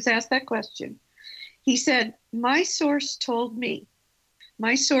 when he was asked that question. He said, my source told me.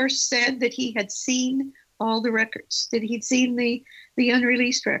 My source said that he had seen all the records, that he'd seen the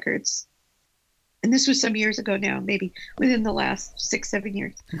unreleased records. And this was some years ago now, maybe within the last 6-7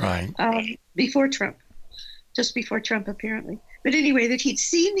 years. Right. Before Trump, just before Trump, apparently. But anyway, that he'd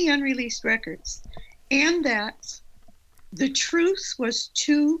seen the unreleased records and that the truth was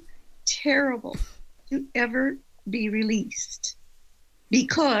too terrible to ever be released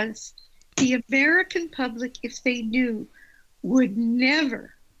because the American public, if they knew, would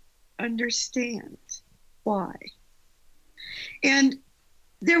never understand why. And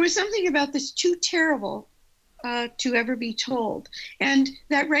there was something about this too terrible to ever be told. And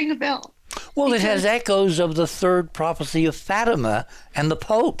that rang a bell. Well, it has echoes of the third prophecy of Fatima and the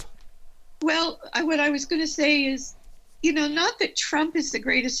Pope. Well, what I was going to say is, not that Trump is the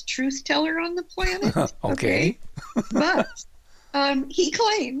greatest truth teller on the planet. Okay. But he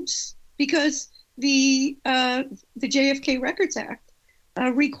claims, because the JFK Records Act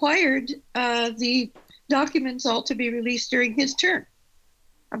required the documents all to be released during his term.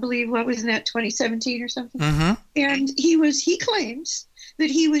 I believe, what was that, 2017 or something? Mm-hmm. And he claims that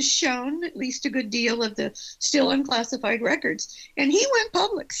he was shown at least a good deal of the still unclassified records. And he went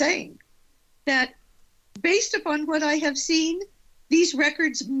public saying that based upon what I have seen, these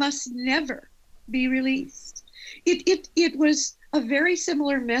records must never be released. It was a very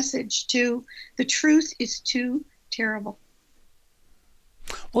similar message to the truth is too terrible.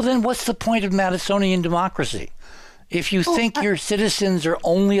 Well, then what's the point of Madisonian democracy? If you think your citizens are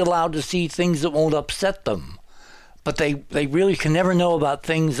only allowed to see things that won't upset them, but they really can never know about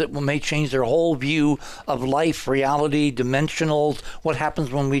things that may change their whole view of life, reality, dimensionals, what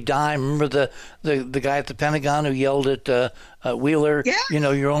happens when we die. Remember the guy at the Pentagon who yelled at Wheeler, yeah.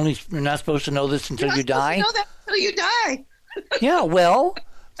 You're not supposed to know this until you die? You're not supposed to know that until you die. Yeah, well,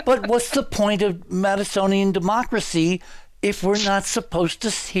 but what's the point of Madisonian democracy if we're not supposed to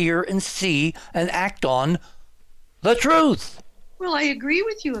hear and see and act on the truth? Well, I agree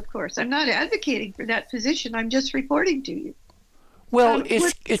with you, of course. I'm not advocating for that position. I'm just reporting to you. Well,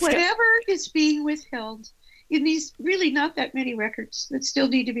 whatever is being withheld in these really not that many records that still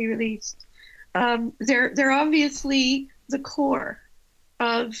need to be released. They're obviously the core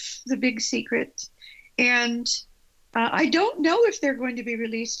of the big secret. And I don't know if they're going to be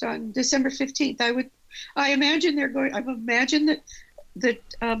released on December 15th. I imagine that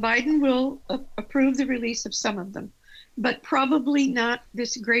Biden will approve the release of some of them. but probably not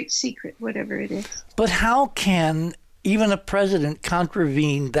this great secret, whatever it is. But how can even a president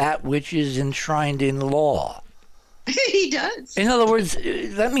contravene that which is enshrined in law? He does. In other words,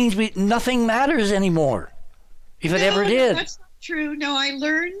 that means nothing matters anymore, if it ever did. That's not true. No, I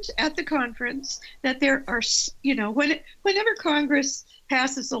learned at the conference that there are, whenever Congress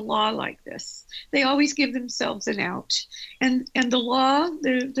passes a law like this, they always give themselves an out. And the law,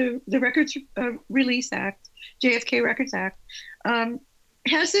 the Records Release Act, JFK Records Act,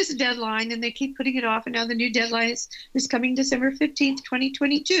 has this deadline, and they keep putting it off. And now the new deadline is coming December 15th,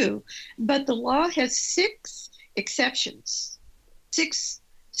 2022. But the law has 6 exceptions, six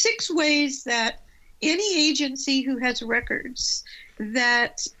ways that any agency who has records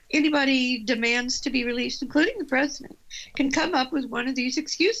that anybody demands to be released, including the president, can come up with one of these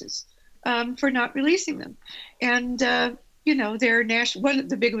excuses for not releasing them. And, they're national. One of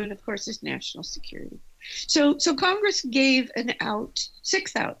the big one, of course, is national security. So Congress gave an out,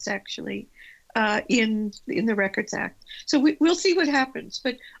 6 outs actually, in the Records Act. So we'll see what happens.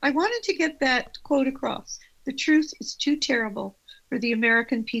 But I wanted to get that quote across. The truth is too terrible for the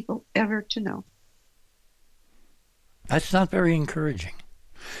American people ever to know. That's not very encouraging.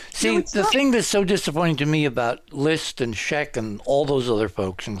 See, No, the thing that's so disappointing to me about List and Scheck and all those other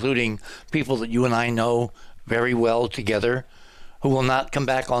folks, including people that you and I know very well together, who will not come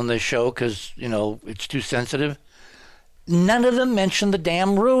back on this show because, it's too sensitive, none of them mention the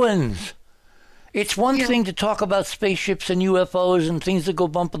damn ruins. It's one thing to talk about spaceships and UFOs and things that go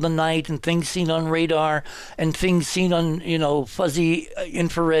bump in the night and things seen on radar and things seen on, fuzzy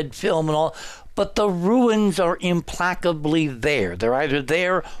infrared film and all. But the ruins are implacably there. They're either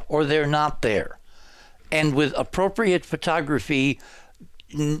there or they're not there. And with appropriate photography,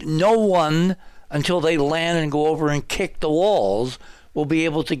 no one, until they land and go over and kick the walls, will be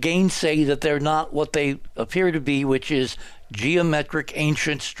able to gainsay that they're not what they appear to be, which is geometric,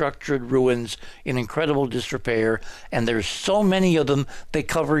 ancient, structured ruins in incredible disrepair. And there's so many of them, they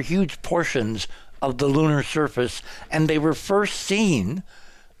cover huge portions of the lunar surface. And they were first seen,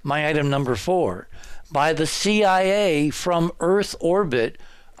 my item number 4, by the CIA from Earth orbit,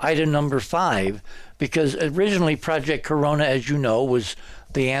 item number 5, because originally Project Corona, as you know, was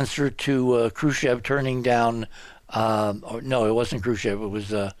the answer to Khrushchev turning down, no, it wasn't Khrushchev, it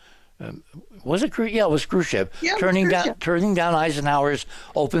was it Khrushchev? Yeah, it was Khrushchev. Yeah, turning down Eisenhower's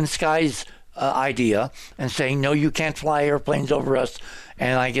open skies idea and saying, no, you can't fly airplanes over us,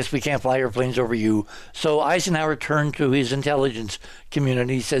 and I guess we can't fly airplanes over you. So Eisenhower turned to his intelligence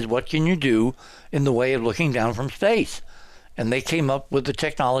community. He says, what can you do in the way of looking down from space? And they came up with the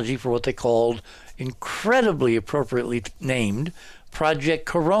technology for what they called, incredibly appropriately named, Project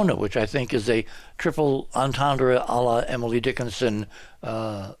Corona, which I think is a triple entendre a la Emily Dickinson,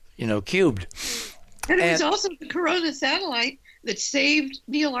 cubed. And it was also the Corona satellite that saved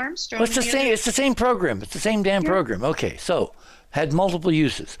Neil Armstrong. Well, it's the same program. It's the same damn program. Okay, so had multiple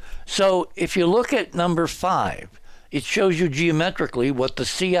uses. So if you look at number 5, it shows you geometrically what the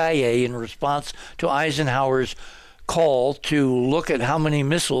CIA, in response to Eisenhower's call to look at how many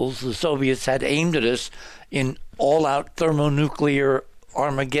missiles the Soviets had aimed at us in all-out thermonuclear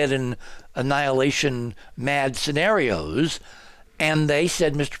Armageddon annihilation mad scenarios. And they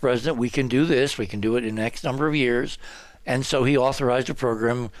said, Mr. President, we can do this. We can do it in X number of years. And so he authorized a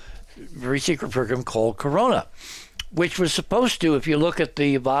program, very secret program called Corona, which was supposed to, if you look at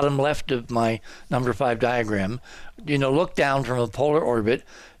the bottom left of my number 5 diagram, look down from a polar orbit,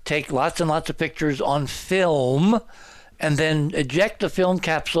 take lots and lots of pictures on film, and then eject the film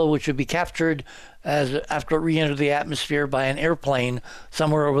capsule, which would be captured after it re-entered the atmosphere by an airplane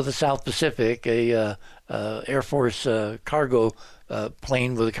somewhere over the South Pacific, a Air Force cargo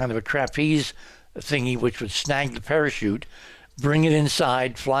plane with a kind of a trapeze thingy, which would snag the parachute, bring it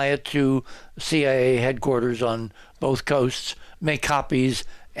inside, fly it to CIA headquarters on both coasts, make copies,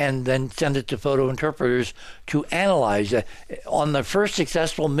 and then send it to photo interpreters to analyze it. On the first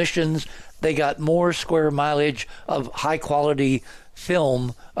successful missions, they got more square mileage of high-quality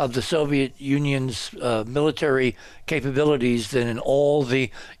film of the Soviet Union's military capabilities than in all the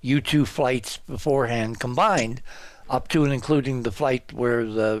U-2 flights beforehand combined, up to and including the flight where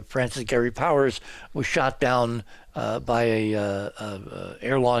the Francis Gary Powers was shot down by a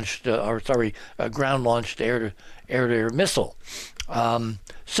ground-launched air-to-air missile.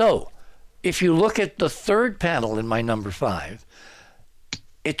 So, if you look at the third panel in my number 5,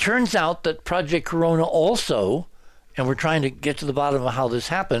 it turns out that Project Corona also, and we're trying to get to the bottom of how this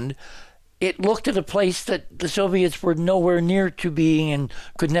happened, it looked at a place that the Soviets were nowhere near to being and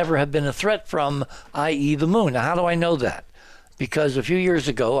could never have been a threat from, i.e. the moon. Now, how do I know that? Because a few years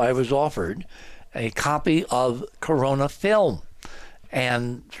ago I was offered a copy of Corona film.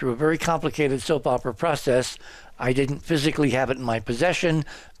 And through a very complicated soap opera process, I didn't physically have it in my possession,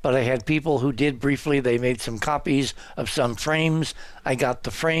 but I had people who did briefly. They made some copies of some frames. I got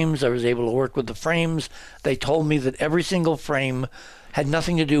the frames. I was able to work with the frames. They told me that every single frame had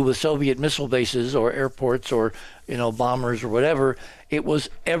nothing to do with Soviet missile bases or airports or, bombers or whatever. It was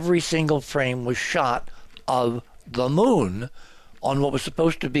every single frame was shot of the moon on what was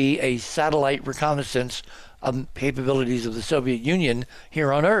supposed to be a satellite reconnaissance of capabilities of the Soviet Union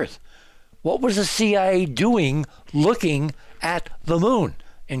here on Earth. What was the CIA doing looking at the moon?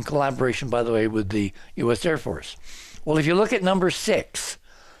 In collaboration, by the way, with the U.S. Air Force. Well, if you look at number 6,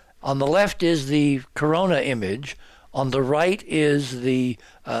 on the left is the Corona image. On the right is the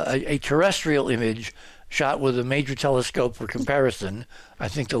a terrestrial image shot with a major telescope for comparison, I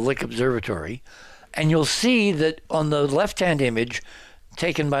think the Lick Observatory. And you'll see that on the left-hand image,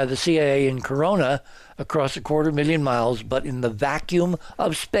 taken by the CIA in Corona across 250,000 miles, but in the vacuum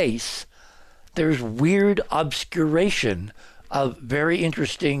of space, there's weird obscuration of very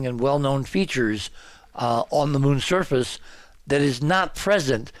interesting and well-known features on the moon's surface that is not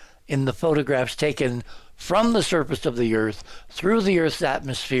present in the photographs taken from the surface of the Earth through the Earth's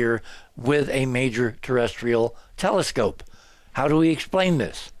atmosphere with a major terrestrial telescope. How do we explain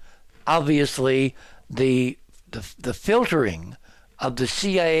this? Obviously, the filtering of the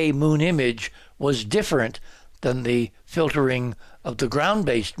CIA moon image was different than the filtering of the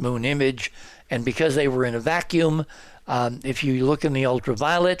ground-based moon image, and because they were in a vacuum, if you look in the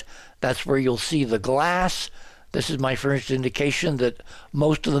ultraviolet, that's where you'll see the glass. This is my first indication that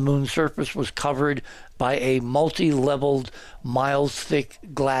most of the moon's surface was covered by a multi-leveled, miles-thick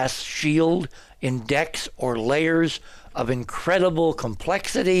glass shield in decks or layers of incredible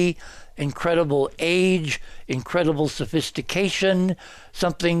complexity, incredible age, incredible sophistication,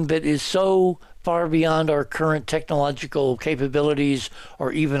 something that is so far beyond our current technological capabilities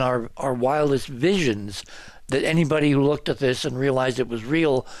or even our wildest visions that anybody who looked at this and realized it was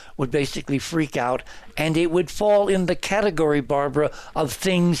real would basically freak out, and it would fall in the category, Barbara, of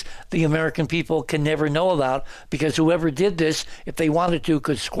things the American people can never know about, because whoever did this, if they wanted to,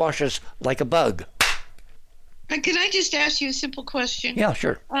 could squash us like a bug. Can I just ask you a simple question? Yeah,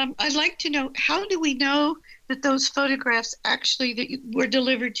 sure. I'd like to know, how do we know that those photographs actually that were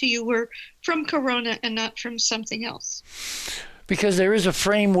delivered to you were from Corona and not from something else? Because there is a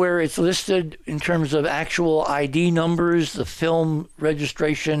frame where it's listed in terms of actual ID numbers, the film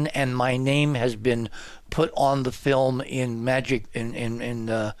registration, and my name has been put on the film in magic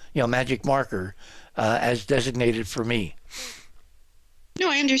magic marker as designated for me. No,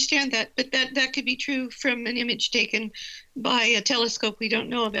 I understand that, but that could be true from an image taken by a telescope we don't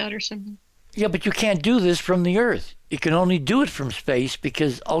know about or something. Yeah, but you can't do this from the Earth. You can only do it from space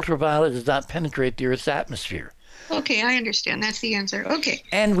because ultraviolet does not penetrate the Earth's atmosphere. Okay, I understand. That's the answer. Okay.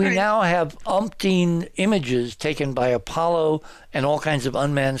 And we now have umpteen images taken by Apollo and all kinds of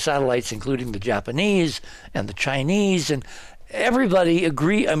unmanned satellites, including the Japanese and the Chinese, and everybody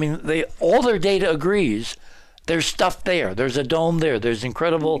agree. I mean, all their data agrees. There's stuff there. There's a dome there. There's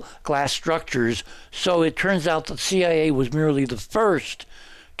incredible glass structures. So it turns out that CIA was merely the first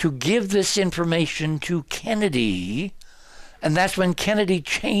to give this information to Kennedy. And that's when Kennedy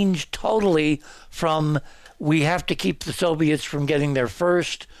changed totally from we have to keep the Soviets from getting there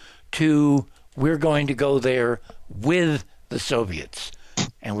first to we're going to go there with the Soviets.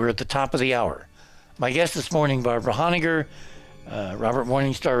 And we're at the top of the hour. My guest this morning, Barbara Honegger. Robert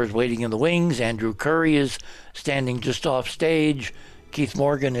Morningstar is waiting in the wings. Andrew Curry is standing just off stage. Keith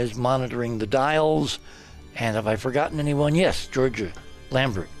Morgan is monitoring the dials. And have I forgotten anyone? Yes, Georgia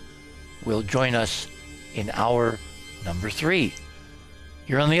Lambert will join us in hour number 3.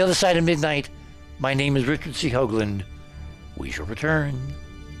 You're on the other side of midnight. My name is Richard C. Hoagland. We shall return.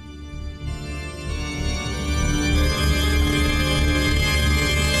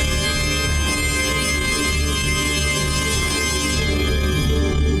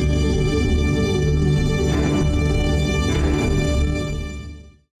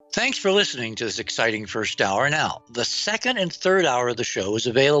 Thanks for listening to this exciting first hour. Now, the second and third hour of the show is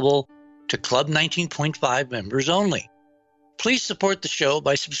available to Club 19.5 members only. Please support the show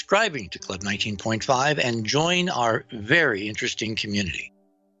by subscribing to Club 19.5 and join our very interesting community.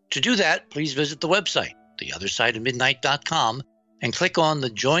 To do that, please visit the website, theothersideofmidnight.com, and click on the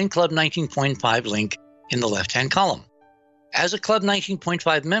Join Club 19.5 link in the left-hand column. As a Club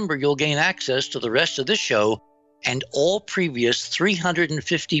 19.5 member, you'll gain access to the rest of this show and all previous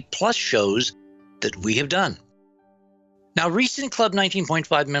 350-plus shows that we have done. Now, recent Club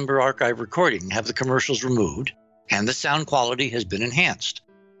 19.5 member archive recordings have the commercials removed, and the sound quality has been enhanced.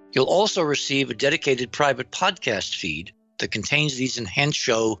 You'll also receive a dedicated private podcast feed that contains these enhanced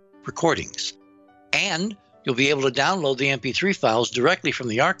show recordings. And you'll be able to download the MP3 files directly from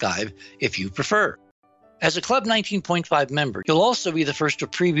the archive if you prefer. As a Club 19.5 member, you'll also be the first to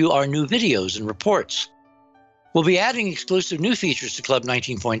preview our new videos and reports. We'll be adding exclusive new features to Club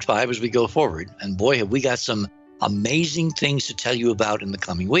 19.5 as we go forward, and boy, have we got some amazing things to tell you about in the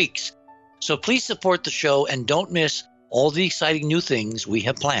coming weeks. So please support the show and don't miss all the exciting new things we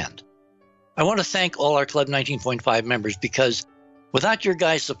have planned. I want to thank all our Club 19.5 members because without your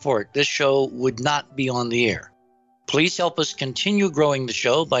guys' support, this show would not be on the air. Please help us continue growing the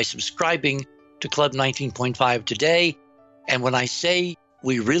show by subscribing to Club 19.5 today. And when I say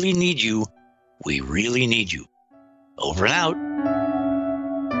we really need you, we really need you. Over and out.